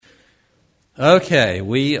Okay,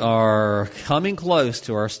 we are coming close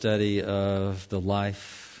to our study of the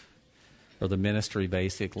life or the ministry,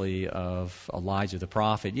 basically, of Elijah the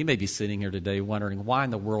prophet. You may be sitting here today wondering, why in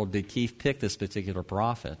the world did Keith pick this particular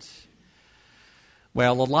prophet?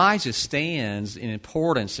 Well, Elijah stands in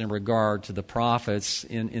importance in regard to the prophets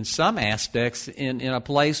in some aspects in a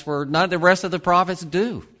place where none of the rest of the prophets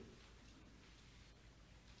do.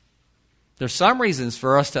 There's some reasons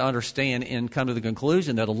for us to understand and come to the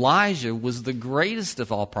conclusion that Elijah was the greatest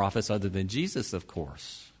of all prophets other than Jesus, of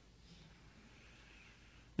course.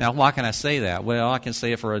 Now, why can I say that? Well, I can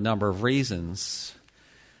say it for a number of reasons.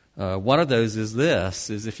 One of those is this,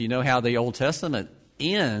 is if you know how the Old Testament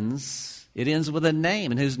ends, it ends with a name.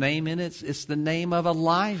 And whose name in it? It's the name of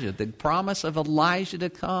Elijah, the promise of Elijah to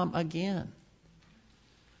come again,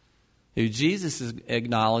 who Jesus is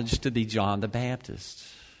acknowledged to be John the Baptist.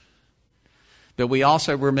 But we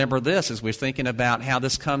also remember this as we're thinking about how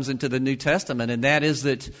this comes into the New Testament, and that is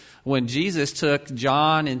that when Jesus took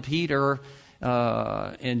John and Peter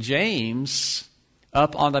and James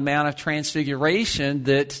up on the Mount of Transfiguration,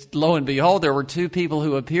 that lo and behold, there were two people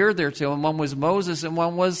who appeared there to him. One was Moses and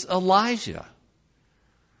one was Elijah.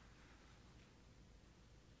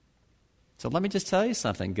 So let me just tell you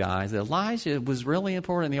something, guys. Elijah was really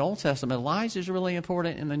important in the Old Testament. Elijah is really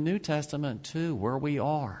important in the New Testament too, where we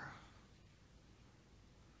are.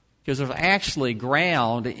 Because there's actually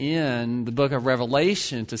ground in the book of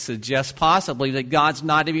Revelation to suggest possibly that God's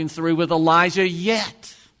not even through with Elijah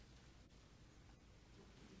yet.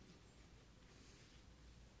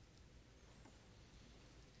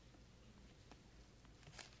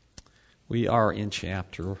 We are in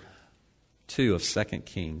chapter 2 of 2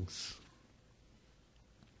 Kings.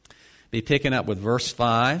 Be picking up with verse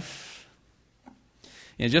 5.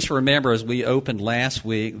 And just remember, as we opened last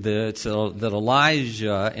week, that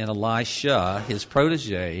Elijah and Elisha, his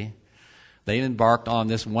protege, they embarked on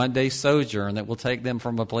this one-day sojourn that will take them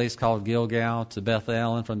from a place called Gilgal to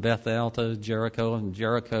Bethel, and from Bethel to Jericho, and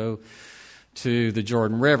Jericho to the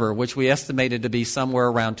Jordan River, which we estimated to be somewhere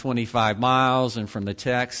around 25 miles. And from the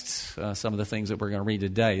text, some of the things that we're going to read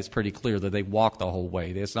today, it's pretty clear that they walked the whole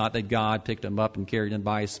way. It's not that God picked them up and carried them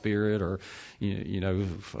by His Spirit, or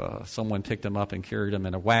someone picked them up and carried them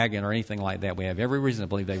in a wagon or anything like that. We have every reason to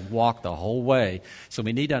believe they walked the whole way. So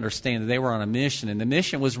we need to understand that they were on a mission, and the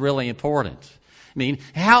mission was really important. I mean,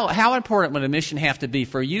 how important would a mission have to be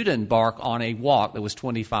for you to embark on a walk that was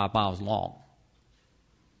 25 miles long?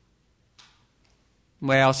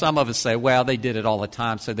 Well, some of us say, well, they did it all the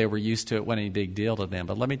time, so they were used to it, wasn't any big deal to them.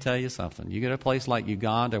 But let me tell you something. You get a place like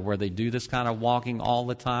Uganda where they do this kind of walking all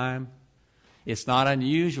the time, it's not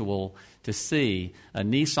unusual to see a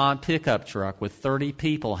Nissan pickup truck with 30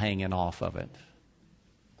 people hanging off of it.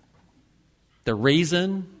 The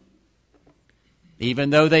reason? Even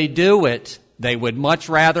though they do it, they would much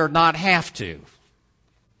rather not have to.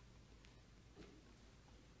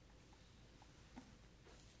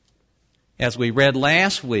 As we read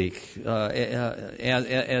last week, as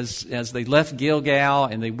they left Gilgal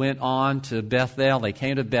and they went on to Bethel, they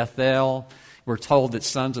came to Bethel. We're told that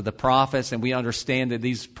sons of the prophets, and we understand that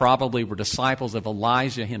these probably were disciples of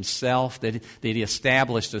Elijah himself, that he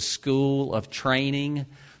established a school of training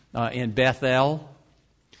in Bethel,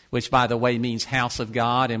 which, by the way, means house of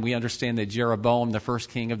God. And we understand that Jeroboam, the first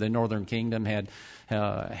king of the northern kingdom,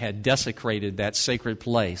 had desecrated that sacred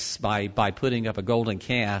place by putting up a golden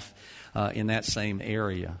calf in that same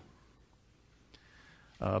area.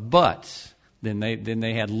 But then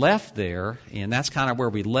they had left there, and that's kind of where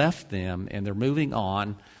we left them, and they're moving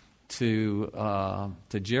on to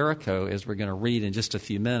Jericho, as we're going to read in just a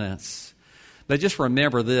few minutes. But just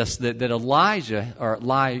remember this, that Elijah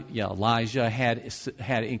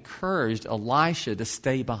had encouraged Elisha to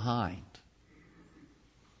stay behind.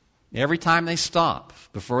 Every time they stop,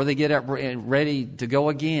 before they get up ready to go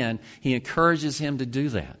again, he encourages him to do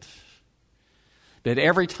that. But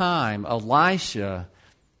every time Elisha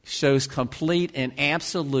shows complete and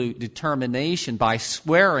absolute determination by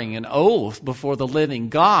swearing an oath before the living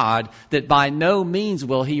God that by no means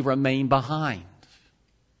will he remain behind.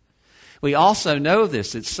 We also know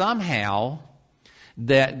this, that somehow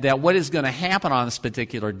that what is going to happen on this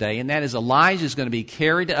particular day, and that is Elijah is going to be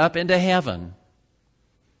carried up into heaven.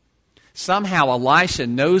 Somehow Elisha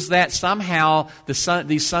knows that. Somehow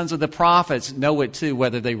these sons of the prophets know it too,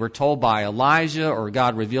 whether they were told by Elijah or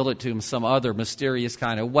God revealed it to them some other mysterious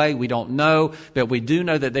kind of way. We don't know, but we do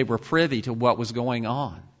know that they were privy to what was going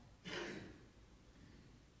on.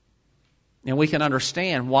 And we can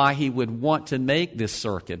understand why he would want to make this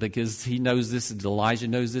circuit, because he knows this is Elijah,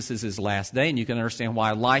 knows this is his last day. And you can understand why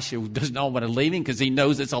Elisha does not want to leave him, because he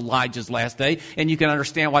knows it's Elijah's last day. And you can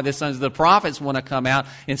understand why the sons of the prophets want to come out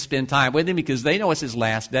and spend time with him, because they know it's his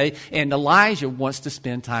last day. And Elijah wants to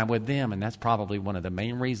spend time with them. And that's probably one of the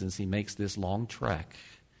main reasons he makes this long trek.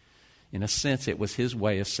 In a sense, it was his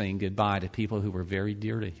way of saying goodbye to people who were very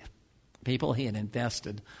dear to him, people he had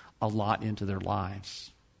invested a lot into their lives.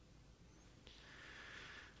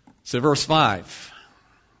 So verse 5.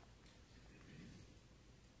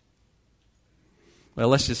 Well,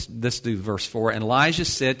 let's do verse 4. And Elijah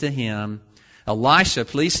said to him, Elisha,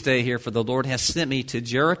 please stay here, for the Lord has sent me to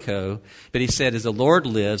Jericho. But he said, as the Lord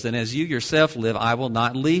lives, and as you yourself live, I will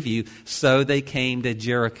not leave you. So they came to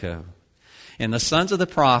Jericho. And the sons of the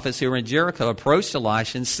prophets who were in Jericho approached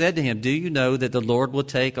Elisha and said to him, do you know that the Lord will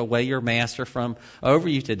take away your master from over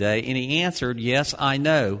you today? And he answered, yes, I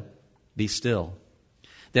know. Be still.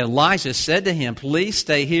 Then Elijah said to him, please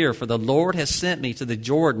stay here, for the Lord has sent me to the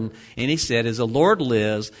Jordan. And he said, as the Lord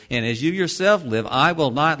lives, and as you yourself live, I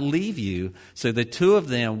will not leave you. So the two of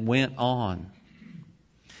them went on.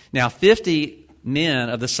 Now 50 men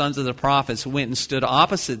of the sons of the prophets went and stood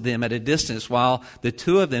opposite them at a distance, while the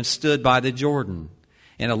two of them stood by the Jordan.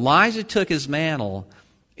 And Elijah took his mantle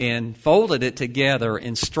and folded it together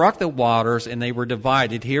and struck the waters, and they were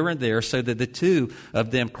divided here and there, so that the two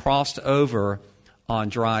of them crossed over on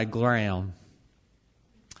dry ground.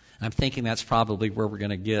 I'm thinking that's probably where we're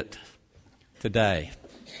going to get today.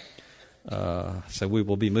 So we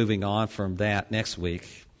will be moving on from that next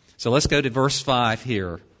week. So let's go to verse 5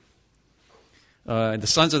 here. The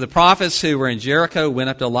sons of the prophets who were in Jericho went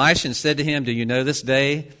up to Elisha and said to him, do you know this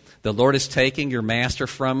day the Lord is taking your master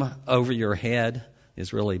from over your head?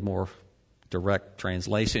 Is really more direct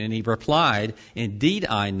translation. And he replied, indeed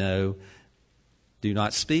I know, do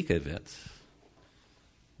not speak of it.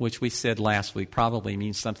 Which we said last week probably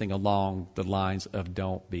means something along the lines of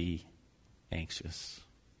don't be anxious.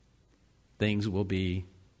 Things will be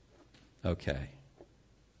okay.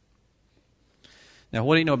 Now,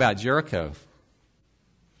 what do you know about Jericho?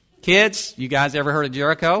 Kids, you guys ever heard of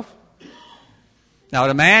Jericho? I would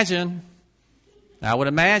imagine,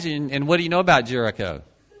 and what do you know about Jericho?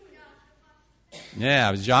 Yeah,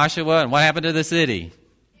 it was Joshua, and what happened to the city?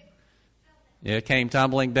 It came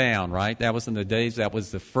tumbling down, right? That was in the days, that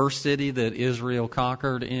was the first city that Israel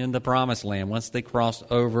conquered in the Promised Land once they crossed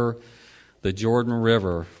over the Jordan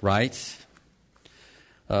River, right?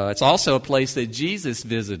 It's also a place that Jesus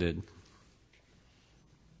visited.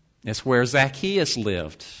 It's where Zacchaeus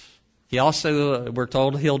lived. He also, we're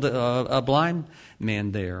told, healed a blind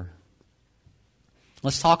man there.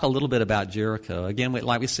 Let's talk a little bit about Jericho. Again,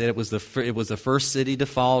 like we said, it was the first city to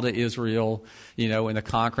fall to Israel, in the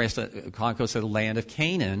conquest of the land of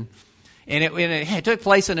Canaan. And it took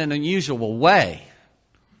place in an unusual way. I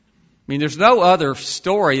mean, there's no other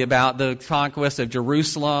story about the conquest of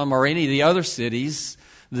Jerusalem or any of the other cities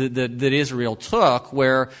that Israel took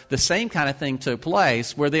where the same kind of thing took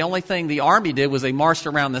place, where the only thing the army did was they marched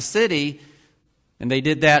around the city, and they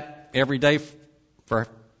did that every day for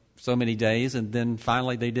so many days, and then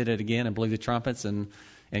finally they did it again and blew the trumpets, and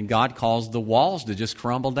God caused the walls to just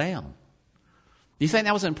crumble down. Do you think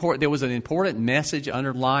that was important? There was an important message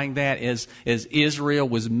underlying that as Israel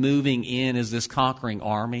was moving in as this conquering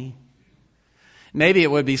army? Maybe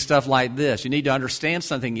it would be stuff like this. You need to understand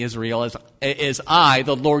something, Israel. As I,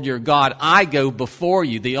 the Lord your God, I go before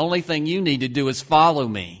you. The only thing you need to do is follow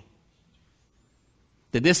me.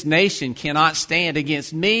 That this nation cannot stand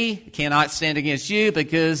against me, cannot stand against you,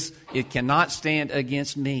 because it cannot stand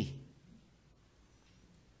against me.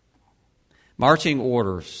 Marching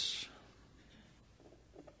orders.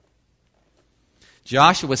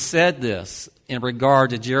 Joshua said this in regard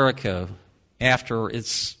to Jericho after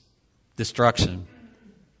its destruction.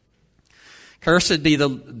 Cursed be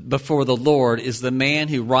before the Lord is the man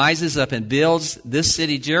who rises up and builds this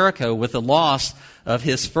city Jericho. With the loss of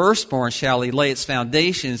his firstborn shall he lay its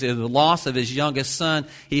foundations, and the loss of his youngest son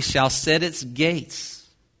he shall set its gates.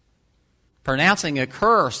 Pronouncing a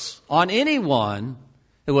curse on anyone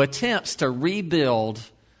who attempts to rebuild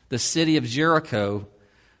the city of Jericho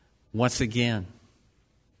once again.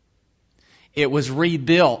 It was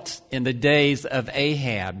rebuilt in the days of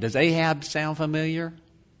Ahab. Does Ahab sound familiar?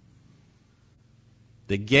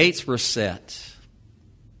 The gates were set.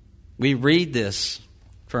 We read this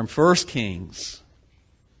from 1 Kings.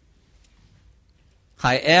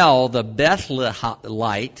 Hiel the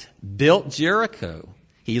Bethlehemite built Jericho.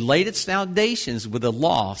 He laid its foundations with the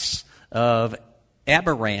loss of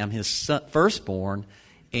Abiram, his firstborn,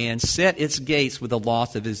 and set its gates with the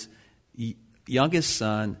loss of his youngest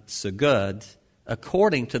son, Segud,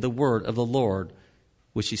 according to the word of the Lord,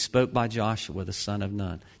 which he spoke by Joshua, the son of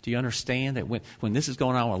Nun. Do you understand that when this is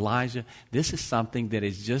going on with Elijah, this is something that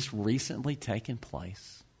has just recently taken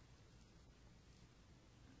place?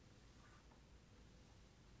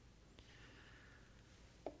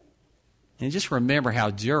 And just remember how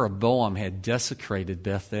Jeroboam had desecrated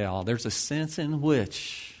Bethel. There's a sense in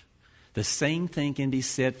which the same thing can be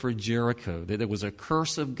said for Jericho, that there was a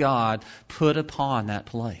curse of God put upon that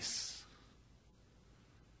place.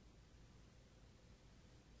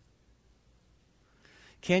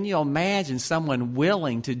 Can you imagine someone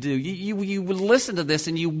willing to do? You would listen to this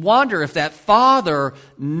and you wonder if that father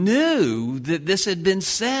knew that this had been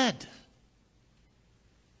said.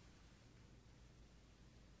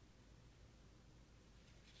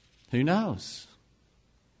 Who knows?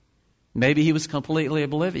 Maybe he was completely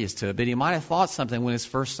oblivious to it, but he might have thought something when his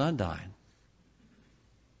first son died.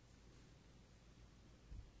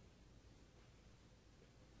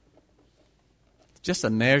 Just a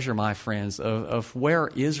measure, my friends, of where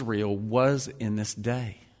Israel was in this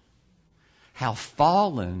day. How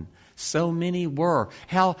fallen so many were.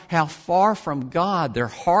 How far from God their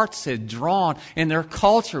hearts had drawn, and their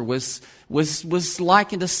culture was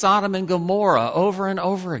likened to Sodom and Gomorrah over and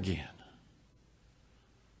over again.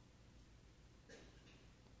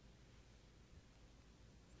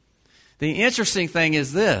 The interesting thing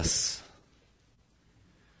is this,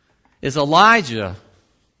 is Elijah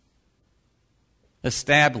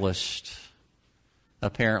established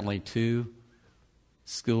apparently 2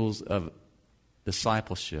 schools of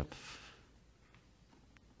discipleship,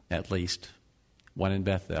 at least one in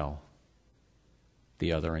Bethel,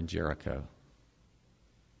 the other in Jericho.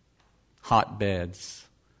 Hotbeds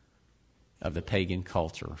of the pagan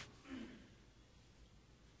culture.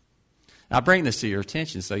 I bring this to your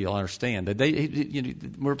attention so you'll understand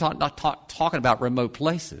that we're not talking about remote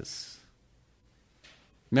places.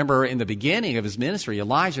 Remember, in the beginning of his ministry,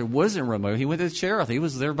 Elijah wasn't remote. He went to Cherith. He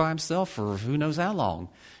was there by himself for who knows how long.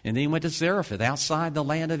 And then he went to Zarephath, outside the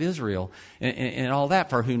land of Israel, and all that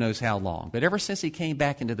for who knows how long. But ever since he came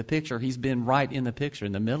back into the picture, he's been right in the picture,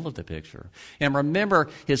 in the middle of the picture. And remember,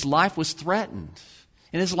 his life was threatened.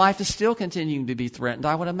 And his life is still continuing to be threatened,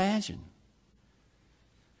 I would imagine.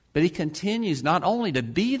 But he continues not only to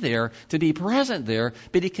be there, to be present there,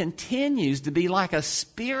 but he continues to be like a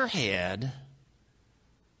spearhead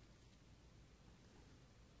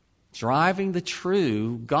driving the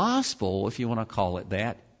true gospel, if you want to call it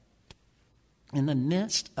that, in the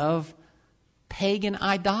midst of pagan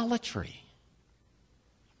idolatry.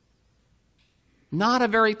 Not a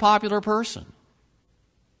very popular person.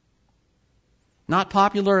 Not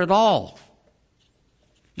popular at all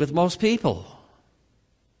with most people.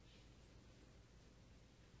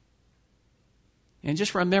 And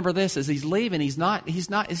just remember this, as he's leaving, he's not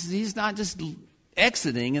just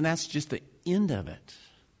exiting and that's just the end of it.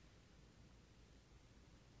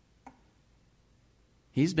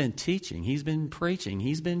 He's been teaching, he's been preaching,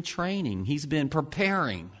 he's been training, he's been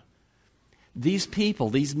preparing these people,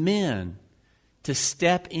 these men, to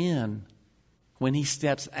step in when he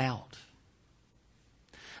steps out.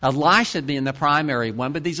 Elisha being the primary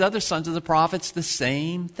one, but these other sons of the prophets, the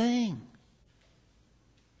same thing.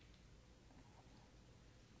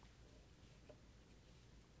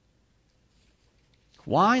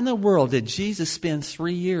 Why in the world did Jesus spend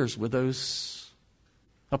 3 years with those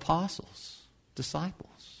apostles?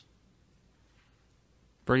 Disciples.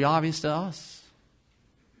 Pretty obvious to us.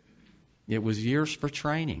 It was years for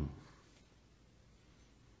training.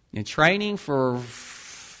 And training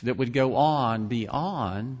that would go on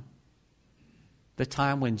beyond the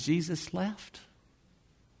time when Jesus left.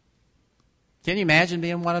 Can you imagine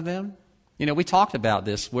being one of them? We talked about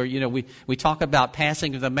this where, we talk about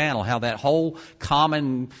passing of the mantle, how that whole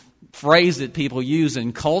common phrase that people use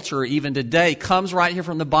in culture even today comes right here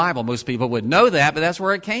from the Bible. Most people would know that, but that's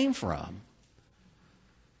where it came from.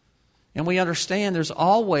 And we understand there's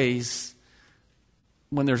always,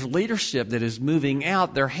 when there's leadership that is moving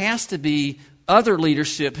out, there has to be other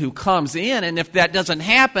leadership who comes in, and if that doesn't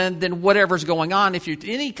happen, then whatever's going on, if you're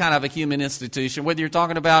any kind of a human institution, whether you're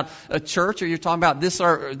talking about a church or you're talking about this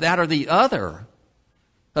or that or the other,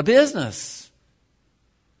 a business,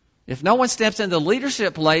 if no one steps into the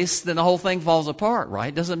leadership place, then the whole thing falls apart,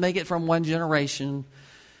 right? Doesn't make it from one generation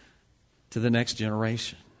to the next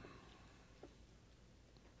generation.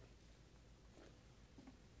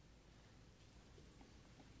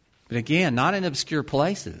 But again, not in obscure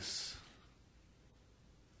places.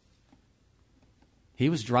 He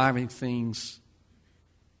was driving things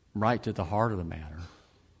right to the heart of the matter.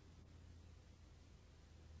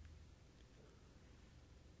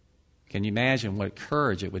 Can you imagine what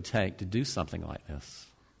courage it would take to do something like this?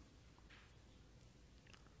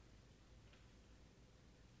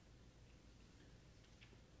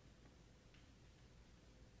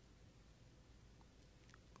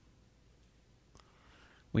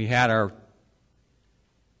 We had our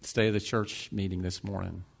State of the Church meeting this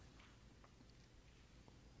morning.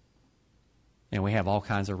 And we have all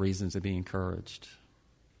kinds of reasons to be encouraged.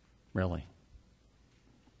 Really.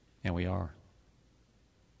 And we are.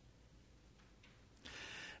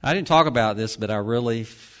 I didn't talk about this, but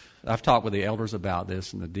I've talked with the elders about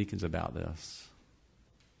this and the deacons about this.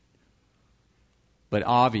 But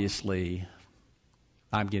obviously,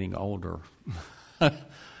 I'm getting older.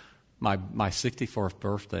 My 64th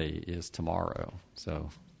birthday is tomorrow, so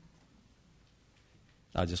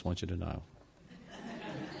I just want you to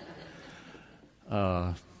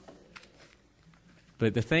know.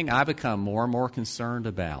 But the thing I become more and more concerned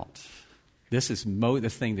about, this is the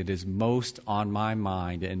thing that is most on my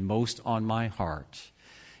mind and most on my heart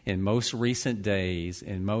in most recent days,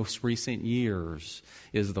 in most recent years,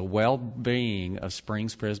 is the well-being of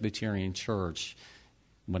Springs Presbyterian Church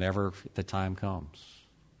whenever the time comes.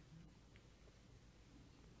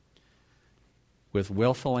 With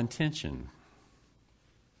willful intention,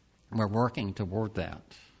 we're working toward that.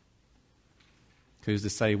 Who's to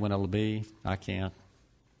say when it'll be? I can't.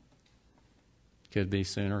 Could be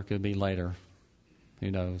sooner, could be later.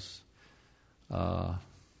 Who knows? But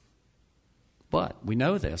we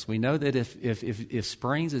know this. We know that if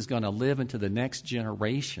Springs is going to live into the next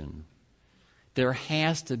generation, there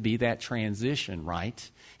has to be that transition,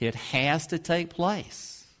 right? It has to take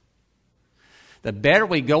place. The better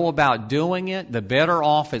we go about doing it, the better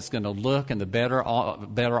off it's going to look and the better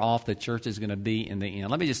off the church is going to be in the end.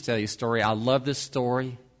 Let me just tell you a story. I love this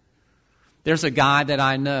story. There's a guy that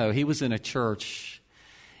I know. He was in a church,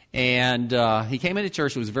 and he came into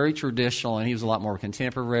church. It was very traditional, and he was a lot more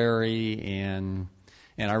contemporary, and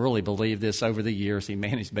I really believe this. Over the years, he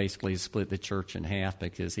managed basically to split the church in half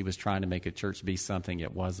because he was trying to make a church be something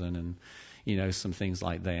it wasn't, and some things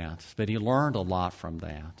like that. But he learned a lot from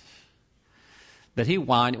that. But he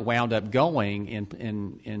wound up going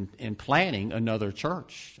and planting another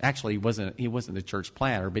church. Actually, he wasn't the church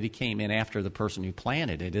planter, but he came in after the person who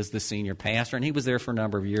planted it as the senior pastor, and he was there for a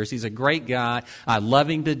number of years. He's a great guy. I love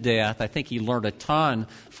him to death. I think he learned a ton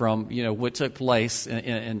from what took place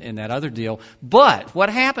in that other deal. But what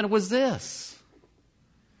happened was this: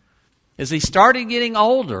 as he started getting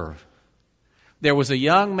older, there was a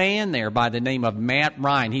young man there by the name of Matt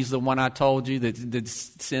Ryan. He's the one I told you that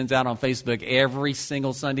sends out on Facebook every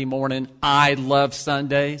single Sunday morning, "I love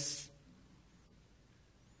Sundays."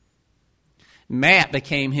 Matt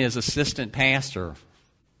became his assistant pastor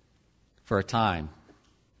for a time.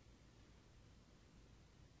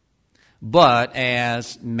 But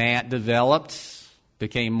as Matt developed,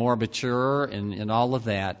 became more mature and all of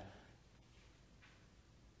that,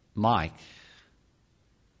 Mike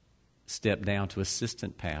stepped down to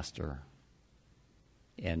assistant pastor,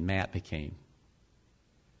 and Matt became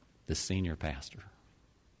the senior pastor.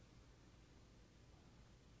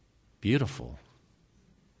 Beautiful.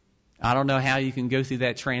 I don't know how you can go through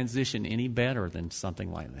that transition any better than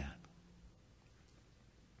something like that.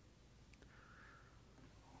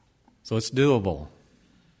 So it's doable.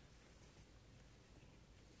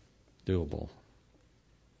 Doable.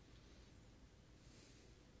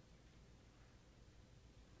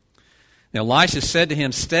 Now Elisha said to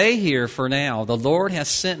him, "Stay here for now. The Lord has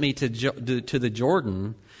sent me to the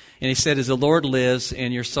Jordan." And he said, "As the Lord lives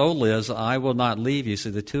and your soul lives, I will not leave you." So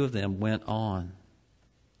the two of them went on.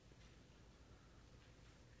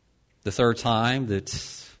 The third time that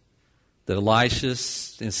Elisha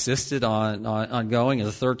insisted on going, and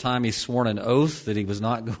the third time he swore an oath that he was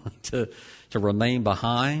not going to remain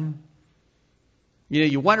behind.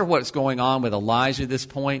 You wonder what's going on with Elijah at this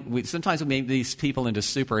point. Sometimes we make these people into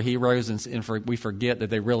superheroes, and we forget that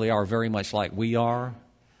they really are very much like we are.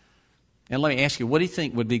 And let me ask you, what do you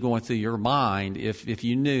think would be going through your mind if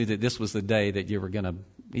you knew that this was the day that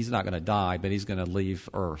he's not going to die, but he's going to leave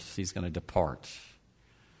earth, he's going to depart?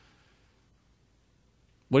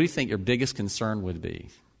 What do you think your biggest concern would be?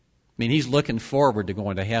 I mean, he's looking forward to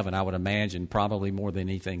going to heaven, I would imagine, probably more than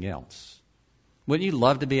anything else. Wouldn't you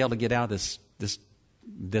love to be able to get out of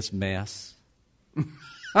this mess?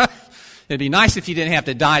 It'd be nice if you didn't have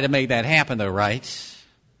to die to make that happen, though, right?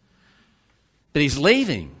 But he's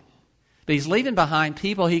leaving. But he's leaving behind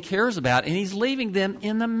people he cares about, and he's leaving them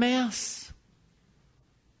in the mess.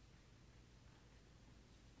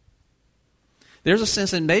 There's a sense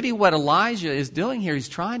that maybe what Elijah is doing here, he's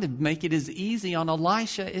trying to make it as easy on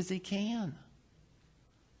Elisha as he can.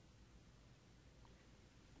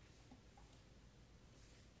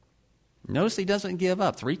 Notice he doesn't give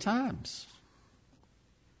up 3 times.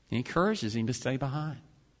 He encourages him to stay behind.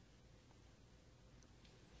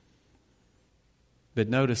 But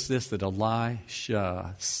notice this, that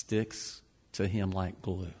Elisha sticks to him like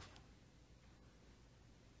glue.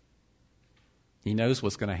 He knows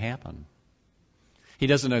what's going to happen. He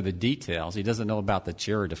doesn't know the details. He doesn't know about the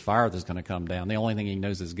chariot of fire that's going to come down. The only thing he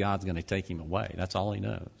knows is God's going to take him away. That's all he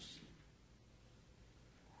knows.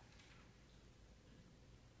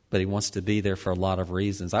 But he wants to be there for a lot of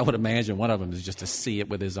reasons. I would imagine one of them is just to see it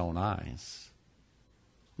with his own eyes.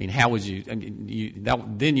 I mean, how would you,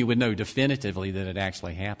 then you would know definitively that it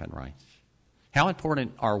actually happened, right? How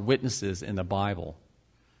important are witnesses in the Bible?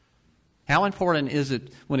 How important is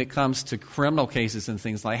it when it comes to criminal cases and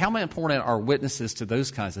things like that? How important are witnesses to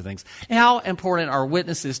those kinds of things? How important are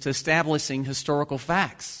witnesses to establishing historical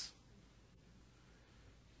facts?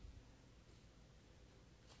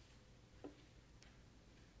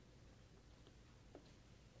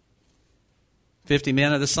 50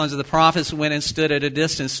 men of the sons of the prophets went and stood at a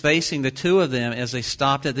distance facing the 2 of them as they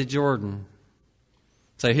stopped at the Jordan.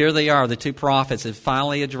 So here they are, the 2 prophets have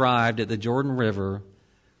finally arrived at the Jordan River.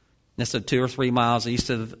 It's 2 or 3 miles east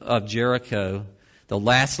of Jericho, the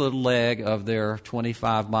last little leg of their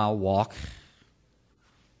 25-mile walk.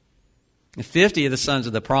 And 50 of the sons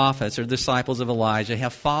of the prophets, or disciples of Elijah,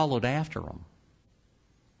 have followed after them.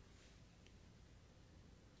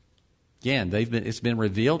 Again, it's been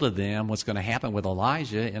revealed to them what's going to happen with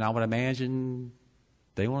Elijah, and I would imagine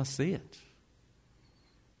they want to see it.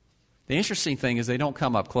 The interesting thing is they don't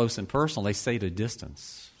come up close and personal. They stay at a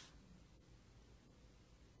distance.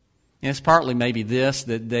 And it's partly maybe this,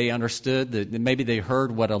 that they understood, that maybe they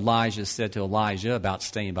heard what Elijah said to Elijah about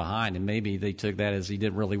staying behind, and maybe they took that as he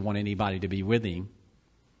didn't really want anybody to be with him.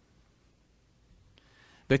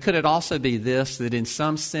 But could it also be this, that in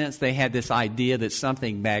some sense they had this idea that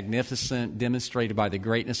something magnificent demonstrated by the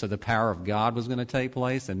greatness of the power of God was going to take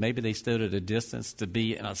place, and maybe they stood at a distance to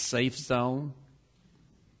be in a safe zone?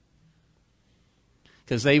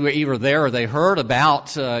 Because they were either there or they heard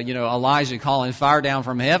about, Elijah calling fire down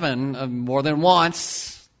from heaven more than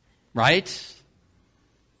once, right?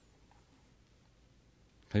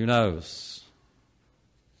 Who knows?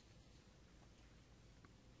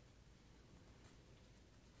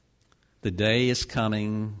 The day is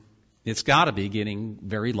coming. It's got to be getting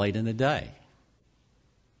very late in the day.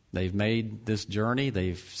 They've made this journey.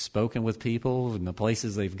 They've spoken with people in the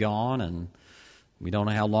places they've gone, and we don't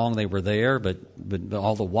know how long they were there, but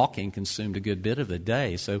all the walking consumed a good bit of the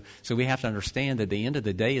day. So we have to understand that the end of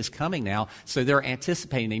the day is coming now. So they're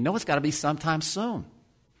anticipating. They know it's got to be sometime soon.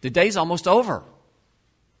 The day's almost over.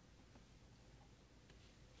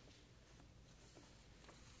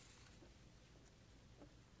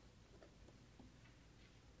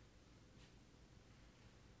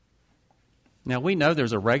 Now, we know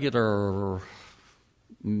there's a regular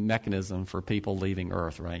mechanism for people leaving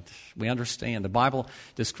Earth, right? We understand. The Bible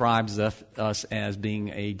describes us as being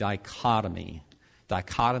a dichotomy,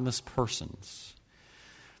 dichotomous persons.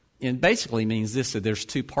 And basically means this, that there's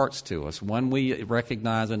 2 parts to us. One we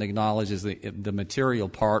recognize and acknowledge is the material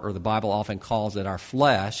part, or the Bible often calls it our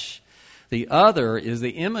flesh. The other is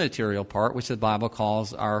the immaterial part, which the Bible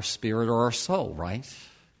calls our spirit or our soul, right?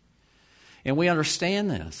 And we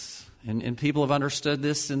understand this. And people have understood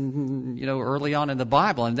this early on in the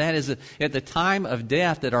Bible, and that is at the time of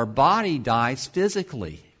death that our body dies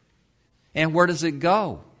physically. And where does it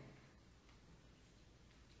go?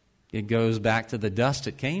 It goes back to the dust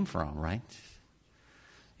it came from, right?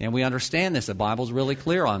 And we understand this. The Bible's really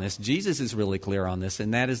clear on this. Jesus is really clear on this,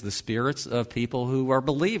 and that is the spirits of people who are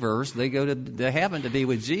believers. They go to heaven to be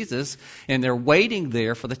with Jesus, and they're waiting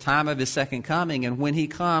there for the time of His second coming. And when He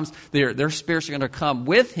comes, their spirits are going to come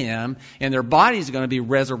with Him, and their bodies are going to be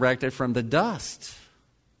resurrected from the dust.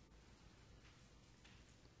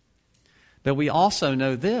 But we also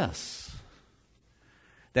know this,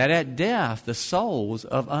 that at death, the souls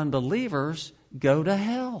of unbelievers go to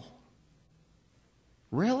hell.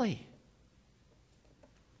 Really?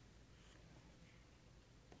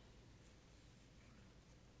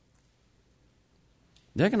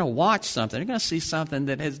 They're going to watch something. They're going to see something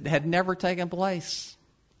that had never taken place,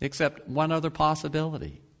 except one other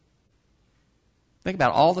possibility. Think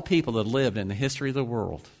about all the people that lived in the history of the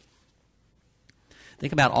world.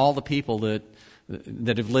 Think about all the people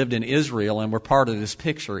that have lived in Israel and were part of this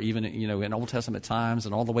picture, even in Old Testament times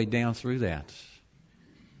and all the way down through that.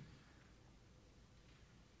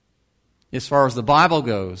 As far as the Bible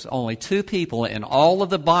goes, only 2 people in all of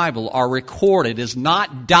the Bible are recorded as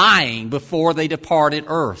not dying before they departed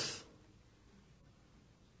earth.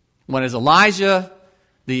 One is Elijah,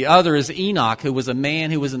 The other is Enoch, who was a man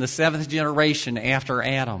who was in the 7th generation after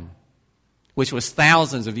Adam, which was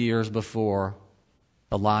thousands of years before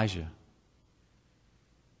Elijah.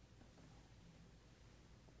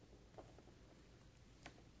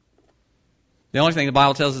 The only thing the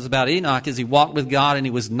Bible tells us about Enoch is he walked with God and he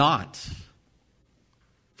was not.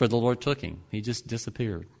 For the Lord took him. He just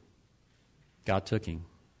disappeared. God took him.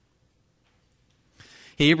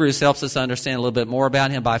 Hebrews helps us understand a little bit more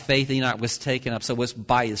about him. By faith Enoch was taken up. So it was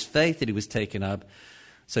by his faith that he was taken up.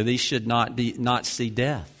 So he should not see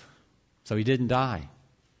death. So he didn't die.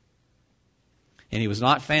 And he was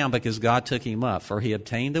not found because God took him up. For he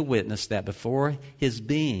obtained the witness that before his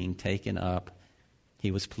being taken up,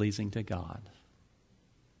 he was pleasing to God.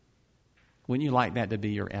 Wouldn't you like that to be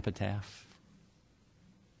your epitaph?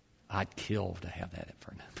 I'd kill to have that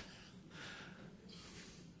for now.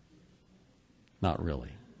 Not really.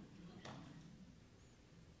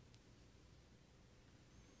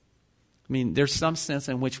 I mean, there's some sense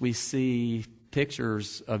in which we see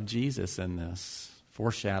pictures of Jesus in this,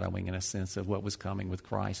 foreshadowing in a sense of what was coming with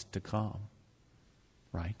Christ to come.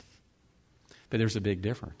 Right? But there's a big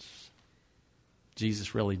difference.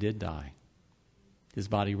 Jesus really did die. His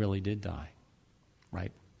body really did die.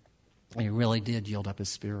 Right? And he really did yield up his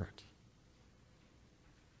spirit.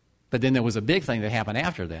 But then there was a big thing that happened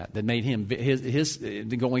after that made him his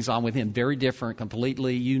goings on with him very different,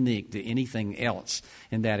 completely unique to anything else,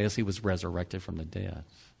 and that is he was resurrected from the dead.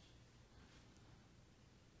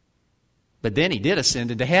 But then he did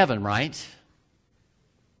ascend into heaven, right?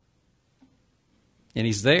 And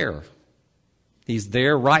he's there. He's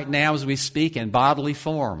there right now as we speak in bodily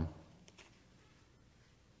form,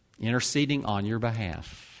 interceding on your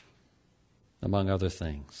behalf, among other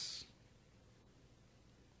things.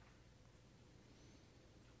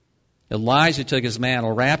 Elijah took his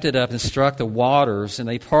mantle, wrapped it up, and struck the waters, and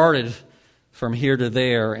they parted from here to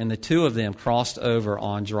there, and the two of them crossed over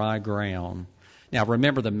on dry ground. Now,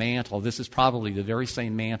 remember the mantle. This is probably the very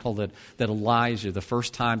same mantle that Elijah, the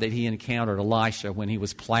first time that he encountered Elisha when he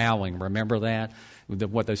was plowing. Remember that?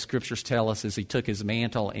 What those scriptures tell us is he took his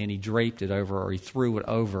mantle and he draped it over, or he threw it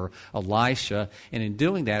over Elisha. And in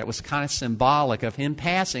doing that, it was kind of symbolic of him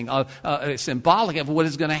passing, symbolic of what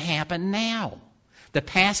is going to happen now. The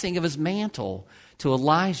passing of his mantle to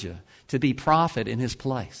Elijah to be prophet in his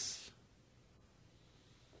place.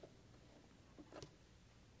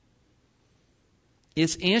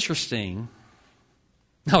 It's interesting.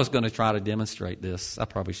 I was going to try to demonstrate this. I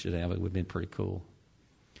probably should have. It would have been pretty cool.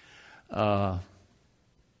 Why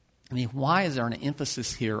is there an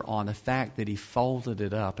emphasis here on the fact that he folded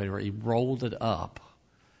it up or he rolled it up,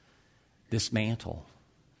 this mantle?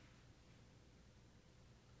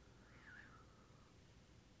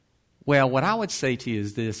 Well, what I would say to you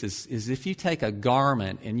is this, is if you take a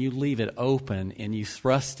garment and you leave it open and you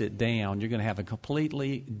thrust it down, you're going to have a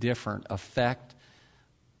completely different effect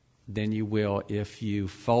than you will if you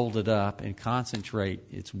fold it up and concentrate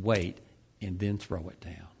its weight and then throw it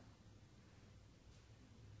down.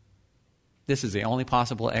 This is the only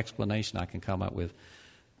possible explanation I can come up with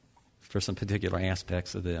for some particular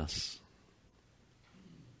aspects of this.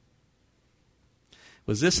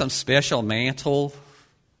 Was this some special mantle?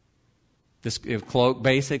 This cloak,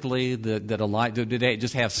 basically, that Elijah, did they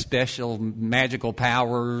just have special magical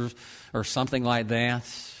powers or something like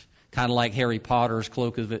that? Kind of like Harry Potter's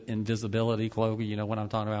cloak of invisibility cloak. You know what I'm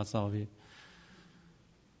talking about, some of you?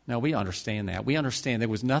 No, we understand that. We understand there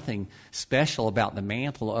was nothing special about the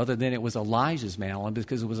mantle other than it was Elijah's mantle. And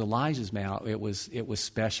because it was Elijah's mantle, it was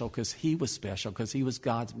special because he was special, because he was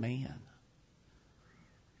God's man.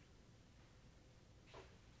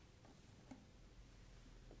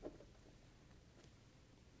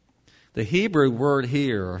 The Hebrew word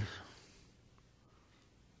here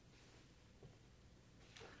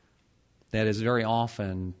that is very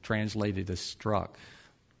often translated as struck.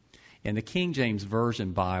 In the King James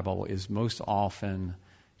Version Bible is most often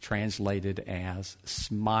translated as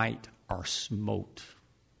smite or smote.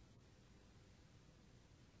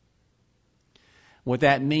 What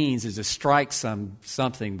that means is to strike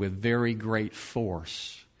something with very great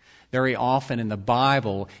force. Very often in the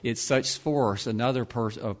Bible, it's such force,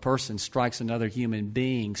 a person strikes another human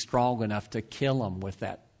being strong enough to kill him with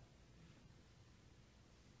that.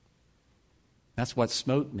 That's what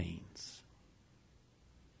smote means.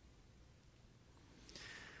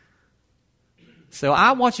 So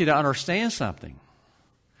I want you to understand something.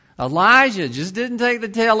 Elijah just didn't take the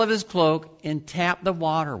tail of his cloak and tap the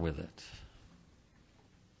water with it.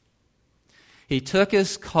 He took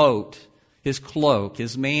his coat, his cloak,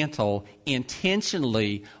 his mantle,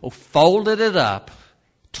 intentionally folded it up,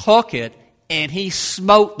 took it, and he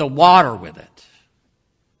smote the water with it.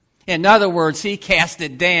 In other words, he cast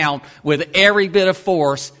it down with every bit of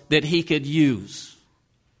force that he could use.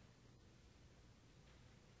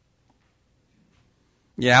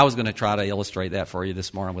 Yeah, I was going to try to illustrate that for you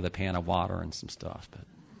this morning with a pan of water and some stuff, but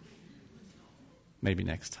maybe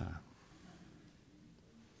next time.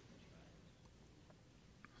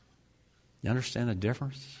 You understand the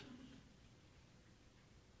difference?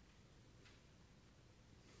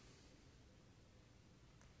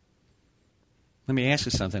 Let me ask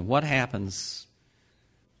you something. What happens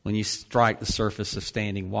when you strike the surface of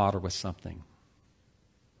standing water with something?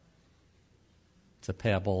 It's a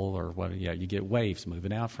pebble or what? Yeah, you get waves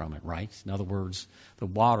moving out from it, right? In other words, the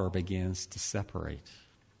water begins to separate.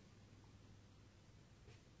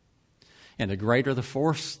 And the greater the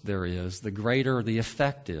force there is, the greater the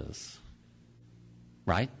effect is.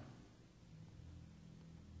 Right?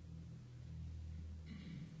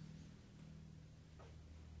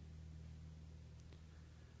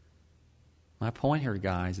 My point here,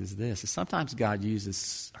 guys, is this. Is sometimes God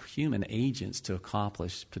uses human agents to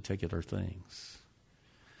accomplish particular things.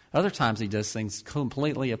 Other times he does things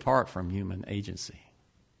completely apart from human agency.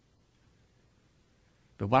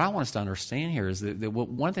 But what I want us to understand here is that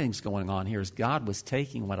one thing that's going on here is God was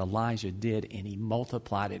taking what Elijah did and he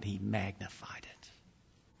multiplied it, he magnified it.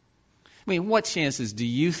 I mean, what chances do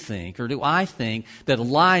you think, or do I think, that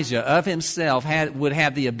Elijah of himself would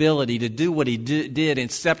have the ability to do what he did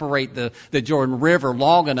and separate the Jordan River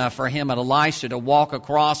long enough for him and Elisha to walk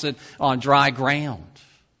across it on dry ground?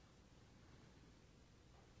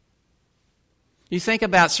 You think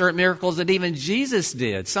about certain miracles that even Jesus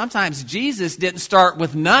did. Sometimes Jesus didn't start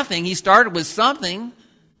with nothing. He started with something,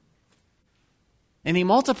 and he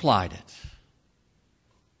multiplied it.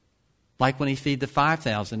 Like when he fed the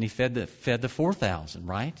 5,000, he fed the 4,000,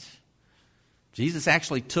 right? Jesus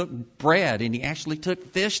actually took bread and he actually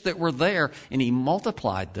took fish that were there and he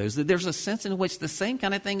multiplied those. There's a sense in which the same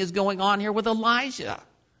kind of thing is going on here with Elijah.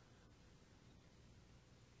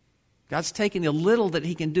 God's taking the little that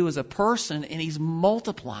he can do as a person and he's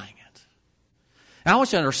multiplying it. And I want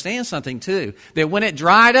you to understand something too, that when it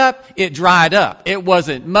dried up, it dried up. It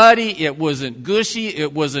wasn't muddy, it wasn't gushy,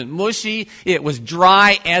 it wasn't mushy, it was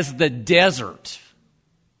dry as the desert.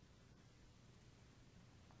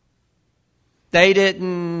 They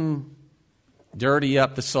didn't dirty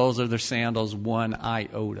up the soles of their sandals one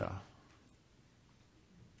iota.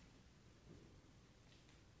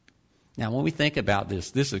 Now, when we think about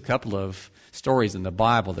this is a couple of stories in the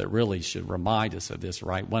Bible that really should remind us of this,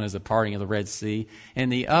 right? One is the parting of the Red Sea,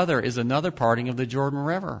 and the other is another parting of the Jordan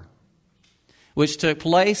River, which took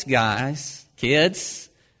place, guys, kids,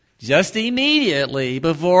 just immediately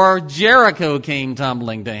before Jericho came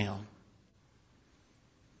tumbling down.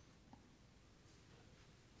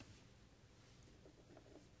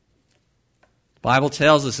 The Bible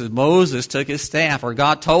tells us that Moses took his staff, or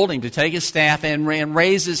God told him to take his staff and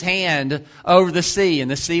raise his hand over the sea, and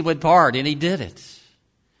the sea would part, and he did it.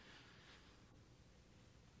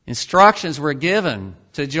 Instructions were given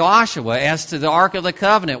to Joshua as to the Ark of the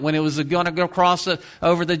Covenant when it was going to go across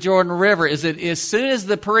over the Jordan River, is that as soon as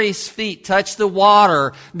the priest's feet touch the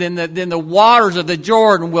water, then the waters of the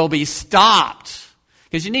Jordan will be stopped.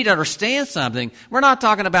 Because you need to understand something. We're not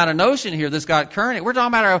talking about an ocean here that's got current. We're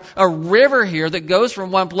talking about a river here that goes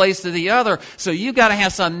from one place to the other. So you've got to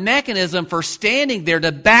have some mechanism for standing there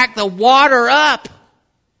to back the water up.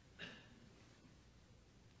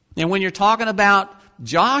 And when you're talking about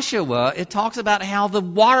Joshua, it talks about how the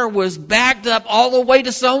water was backed up all the way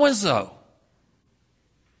to so-and-so.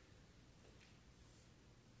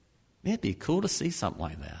 It'd be cool to see something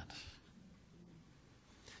like that.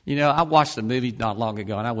 You know, I watched a movie not long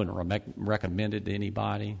ago, and I wouldn't recommend it to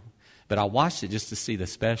anybody, but I watched it just to see the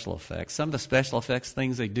special effects. Some of the special effects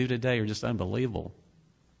things they do today are just unbelievable.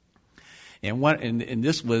 And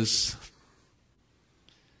this was,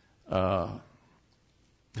 I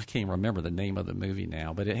can't remember the name of the movie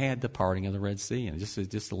now, but it had the parting of the Red Sea, and just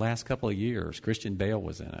the last couple of years, Christian Bale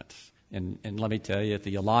was in it. And let me tell you,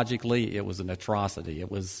 theologically, it was an atrocity. It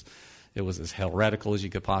was as heretical as you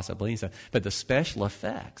could possibly say. But the special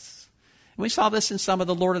effects. And we saw this in some of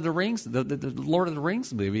the Lord of the Rings, the Lord of the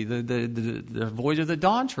Rings movie, the Voyage of the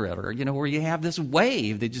Dawn Treader, you know, where you have this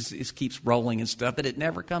wave that just keeps rolling and stuff, but it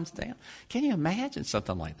never comes down. Can you imagine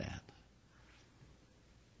something like that?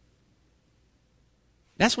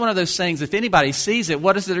 That's one of those things, if anybody sees it,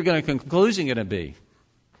 what is their conclusion going to be?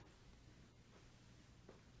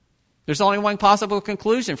 There's only one possible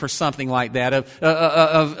conclusion for something like that,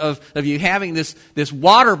 of you having this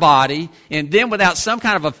water body, and then without some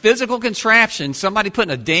kind of a physical contraption, somebody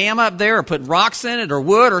putting a dam up there or putting rocks in it or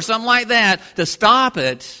wood or something like that to stop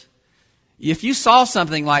it, If you saw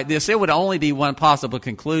something like this, it would only be one possible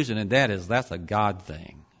conclusion, and that is that's a God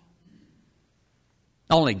thing.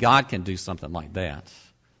 Only God can do something like that.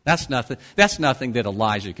 That's nothing that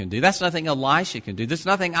Elijah can do. That's nothing Elisha can do. There's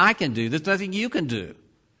nothing I can do. There's nothing you can do.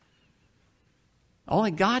 Only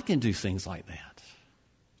God can do things like that.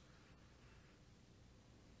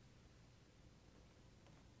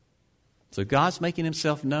 So God's making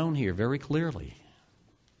himself known here very clearly.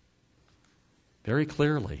 Very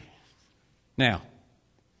clearly. Now,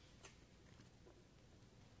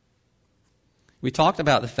 we talked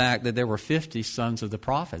about the fact that there were 50 sons of the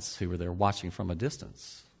prophets who were there watching from a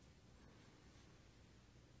distance.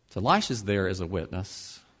 So Elisha's there as a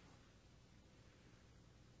witness,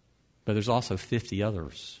 but there's also 50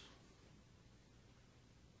 others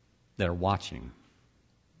that are watching.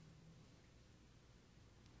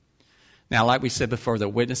 Now, like we said before, that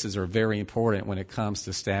witnesses are very important when it comes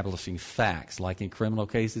to establishing facts, like in criminal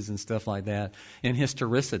cases and stuff like that. In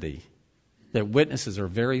historicity, that witnesses are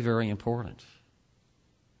very, very important.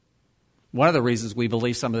 One of the reasons we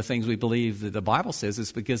believe some of the things we believe that the Bible says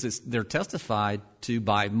is because they're testified to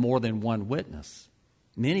by more than one witness.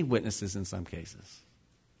 Many witnesses in some cases.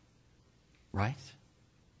 Right?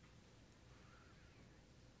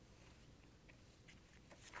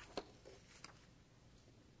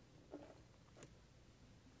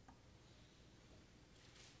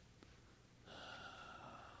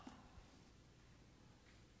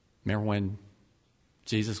 Remember when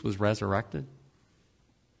Jesus was resurrected?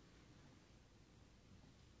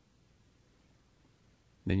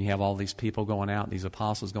 Then you have all these people going out, these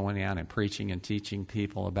apostles going out and preaching and teaching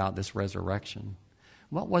people about this resurrection.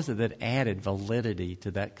 What was it that added validity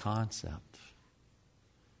to that concept?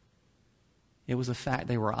 It was the fact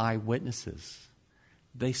they were eyewitnesses.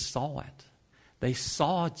 They saw it. They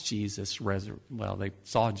saw Jesus they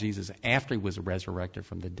saw Jesus after he was resurrected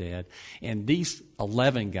from the dead. And these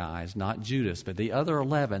 11 guys, not Judas, but the other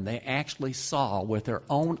 11, they actually saw with their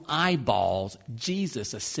own eyeballs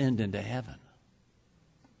Jesus ascend into heaven.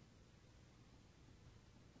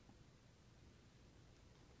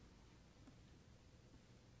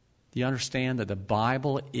 Do you understand that the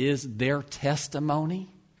Bible is their testimony?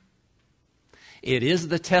 It is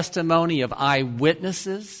the testimony of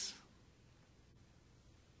eyewitnesses.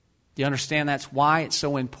 Do you understand that's why it's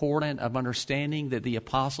so important of understanding that the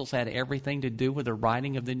apostles had everything to do with the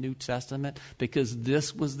writing of the New Testament? Because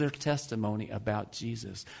this was their testimony about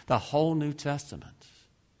Jesus. The whole New Testament.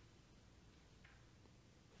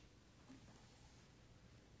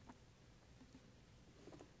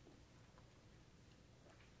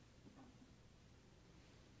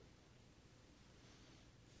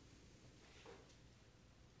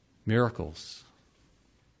 Miracles.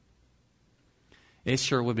 It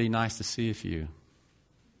sure would be nice to see a few.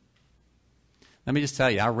 Let me just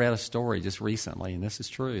tell you, I read a story just recently, and this is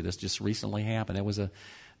true. This just recently happened. There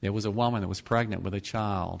was a woman that was pregnant with a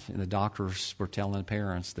child, and the doctors were telling the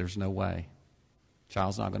parents, there's no way.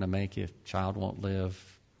 Child's not going to make it. Child won't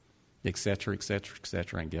live, etc., etc.,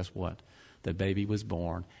 etc. And guess what? The baby was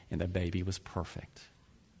born, and the baby was perfect.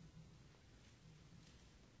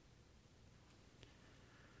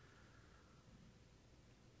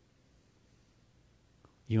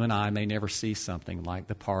 You and I may never see something like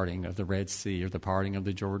the parting of the Red Sea or the parting of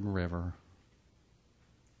the Jordan River.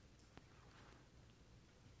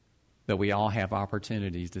 But we all have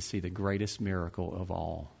opportunities to see the greatest miracle of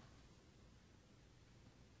all.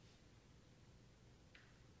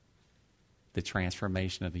 The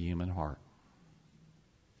transformation of the human heart.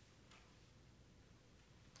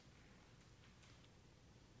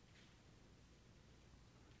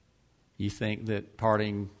 You think that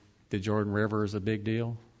parting the Jordan River is a big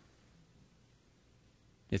deal?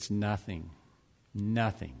 It's nothing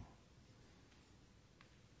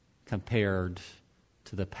compared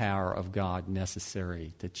to the power of God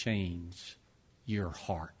necessary to change your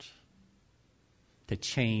heart, to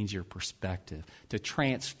change your perspective, to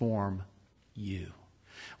transform you.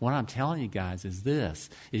 What I'm telling you guys is this,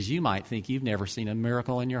 is you might think you've never seen a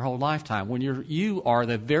miracle in your whole lifetime when you are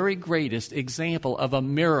the very greatest example of a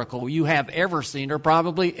miracle you have ever seen or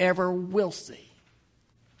probably ever will see.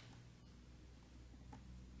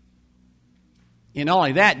 And not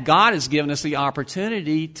only that, God has given us the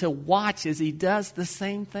opportunity to watch as He does the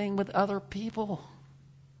same thing with other people,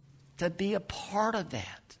 to be a part of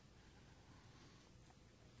that.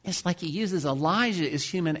 It's like He uses Elijah as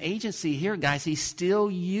human agency here, guys. He still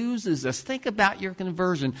uses us. Think about your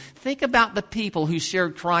conversion. Think about the people who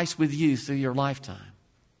shared Christ with you through your lifetime.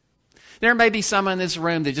 There may be someone in this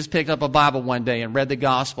room that just picked up a Bible one day and read the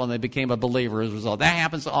gospel and they became a believer as a result. That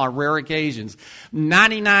happens on rare occasions.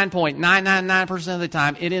 99.999% of the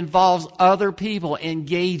time, it involves other people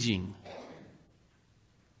engaging.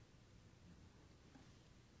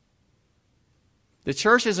 The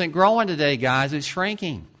church isn't growing today, guys. It's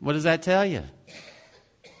shrinking. What does that tell you?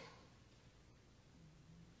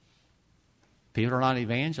 People are not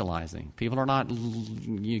evangelizing. People are not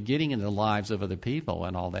getting into the lives of other people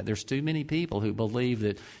and all that. There's too many people who believe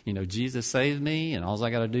that, Jesus saved me and all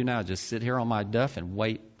I got to do now is just sit here on my duff and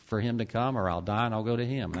wait for him to come, or I'll die and I'll go to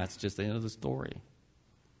him. That's just the end of the story.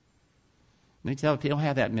 Let me tell you, people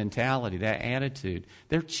have that mentality, that attitude.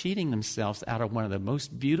 They're cheating themselves out of one of the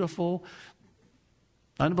most beautiful,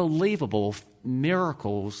 unbelievable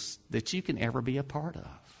miracles that you can ever be a part of.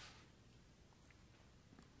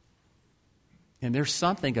 And there's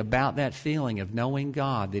something about that feeling of knowing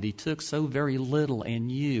God, that he took so very little in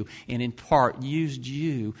you and in part used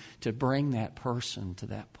you to bring that person to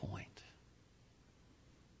that point.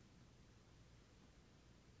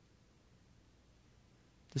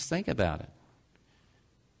 Just think about it.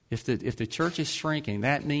 If the church is shrinking,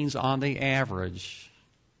 that means on the average,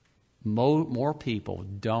 more people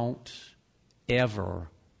don't ever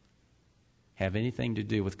have anything to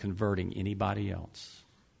do with converting anybody else.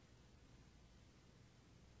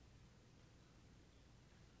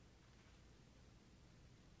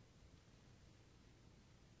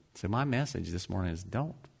 So my message this morning is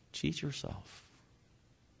don't cheat yourself.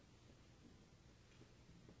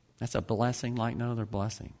 That's a blessing like no other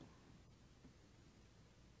blessing.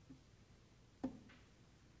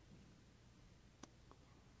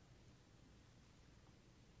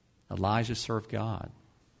 Elijah served God.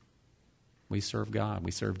 We serve God.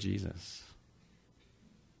 We serve Jesus.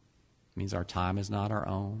 It means our time is not our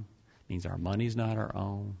own. It means our money is not our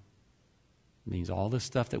own. It means all the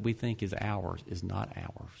stuff that we think is ours is not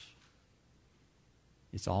ours.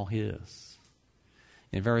 It's all his.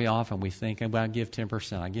 And very often we think, well, I give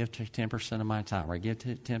 10%. I give 10% of my time, or I give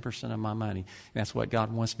 10% of my money. That's what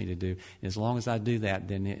God wants me to do. And as long as I do that,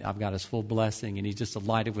 then I've got his full blessing, and he's just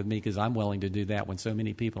delighted with me because I'm willing to do that when so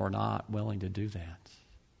many people are not willing to do that.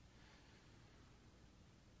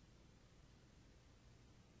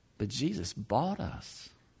 But Jesus bought us,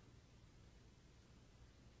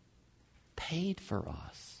 paid for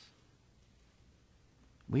us.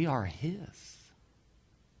 We are his.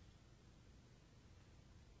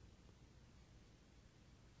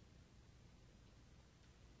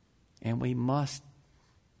 And we must,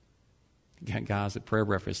 guys at Prayer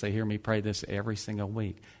Breakfast, they hear me pray this every single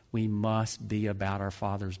week. We must be about our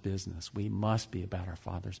Father's business. We must be about our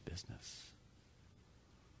Father's business.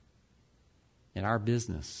 And our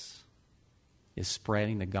business is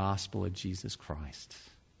spreading the gospel of Jesus Christ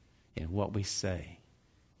in what we say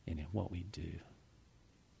and in what we do.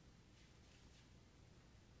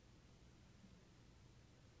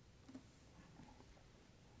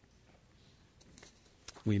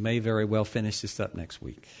 We may very well finish this up next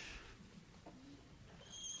week.